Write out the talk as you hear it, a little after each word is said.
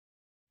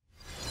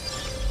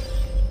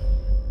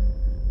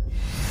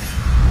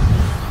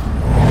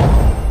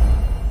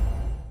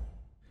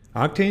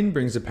Octane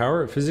brings the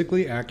power of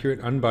physically accurate,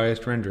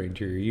 unbiased rendering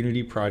to your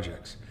Unity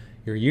projects.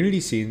 Your Unity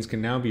scenes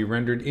can now be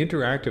rendered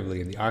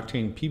interactively in the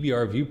Octane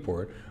PBR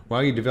viewport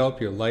while you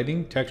develop your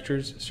lighting,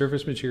 textures,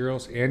 surface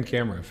materials, and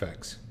camera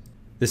effects.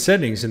 The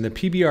settings in the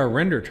PBR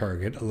render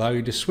target allow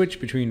you to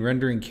switch between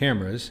rendering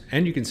cameras,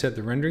 and you can set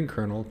the rendering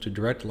kernel to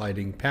direct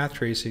lighting, path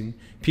tracing,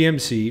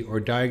 PMC,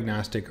 or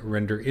diagnostic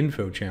render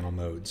info channel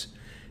modes.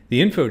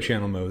 The info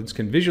channel modes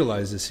can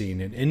visualize the scene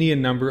in any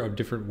number of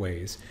different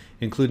ways,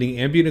 including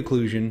ambient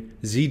occlusion,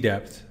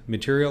 Z-depth,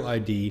 material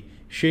ID,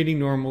 shading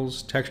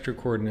normals, texture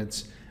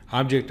coordinates,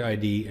 object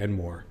ID, and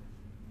more.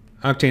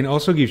 Octane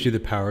also gives you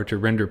the power to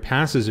render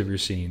passes of your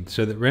scene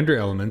so that render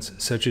elements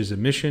such as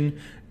emission,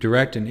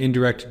 direct and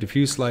indirect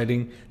diffuse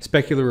lighting,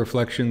 specular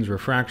reflections,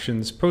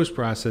 refractions,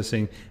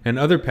 post-processing, and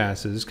other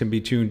passes can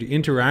be tuned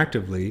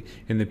interactively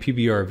in the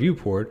PBR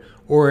viewport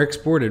or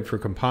exported for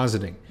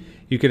compositing.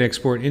 You can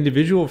export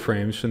individual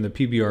frames from the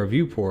PBR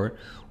viewport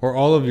or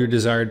all of your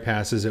desired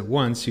passes at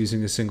once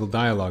using a single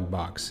dialog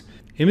box.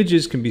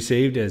 Images can be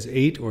saved as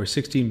 8 or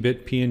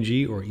 16-bit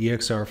PNG or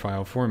EXR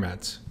file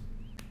formats.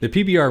 The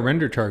PBR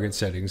render target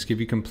settings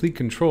give you complete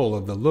control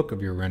of the look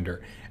of your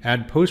render,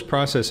 add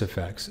post-process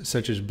effects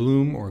such as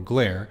bloom or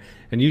glare,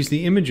 and use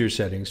the imager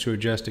settings to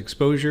adjust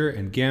exposure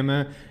and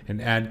gamma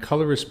and add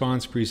color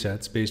response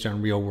presets based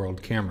on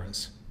real-world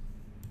cameras.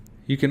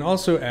 You can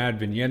also add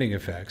vignetting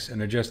effects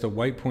and adjust the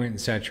white point and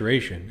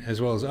saturation,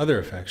 as well as other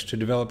effects to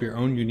develop your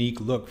own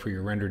unique look for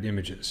your rendered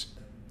images.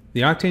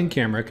 The Octane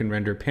camera can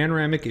render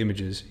panoramic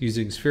images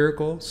using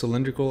spherical,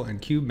 cylindrical,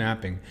 and cube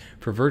mapping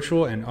for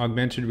virtual and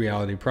augmented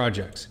reality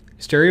projects.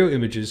 Stereo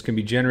images can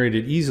be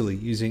generated easily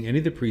using any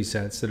of the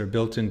presets that are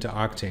built into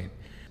Octane.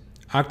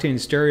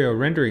 Octane's stereo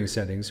rendering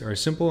settings are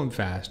simple and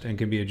fast and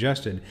can be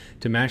adjusted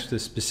to match the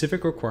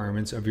specific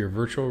requirements of your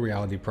virtual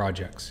reality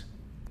projects.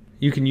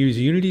 You can use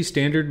Unity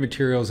standard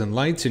materials and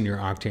lights in your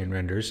Octane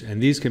renders,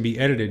 and these can be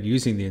edited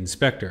using the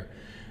inspector.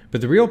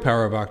 But the real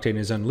power of Octane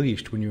is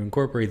unleashed when you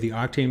incorporate the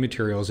Octane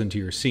materials into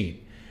your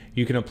scene.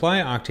 You can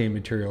apply Octane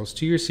materials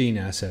to your scene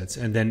assets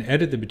and then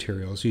edit the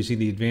materials using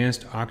the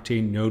advanced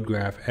Octane Node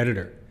Graph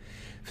editor.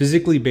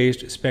 Physically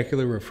based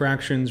specular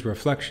refractions,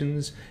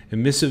 reflections,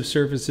 emissive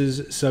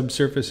surfaces,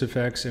 subsurface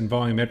effects, and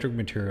volumetric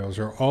materials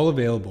are all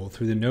available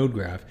through the Node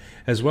Graph,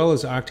 as well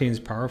as Octane's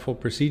powerful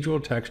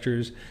procedural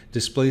textures,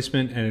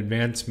 displacement, and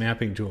advanced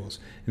mapping tools.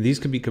 And these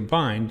can be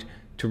combined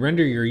to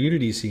render your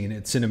Unity scene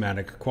at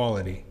cinematic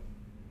quality.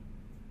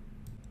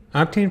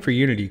 Octane for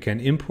Unity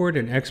can import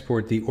and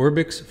export the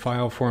Orbix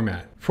file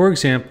format. For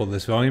example,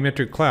 this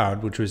volumetric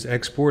cloud, which was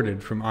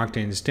exported from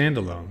Octane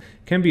standalone,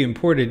 can be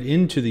imported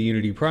into the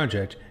Unity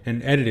project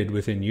and edited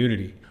within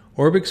Unity.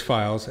 Orbix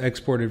files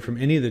exported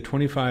from any of the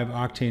 25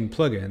 Octane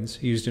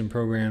plugins used in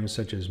programs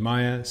such as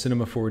Maya,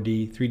 Cinema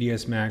 4D,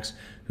 3ds Max,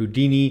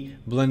 Houdini,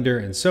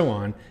 Blender, and so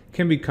on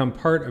can become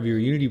part of your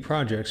Unity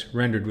projects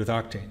rendered with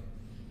Octane.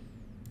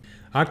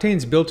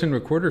 Octane's built-in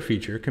recorder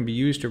feature can be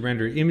used to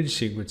render image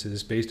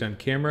sequences based on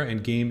camera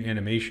and game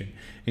animation,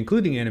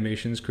 including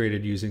animations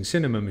created using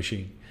Cinema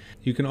Machine.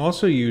 You can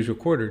also use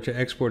Recorder to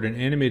export an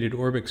animated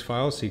Orbix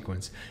file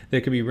sequence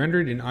that can be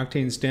rendered in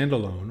Octane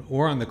standalone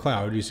or on the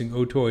cloud using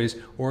Otoy's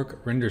Orc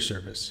render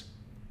service.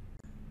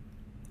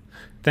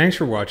 Thanks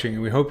for watching,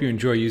 and we hope you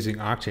enjoy using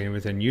Octane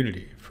within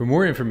Unity. For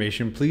more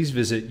information, please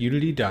visit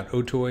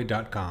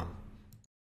unity.otoy.com.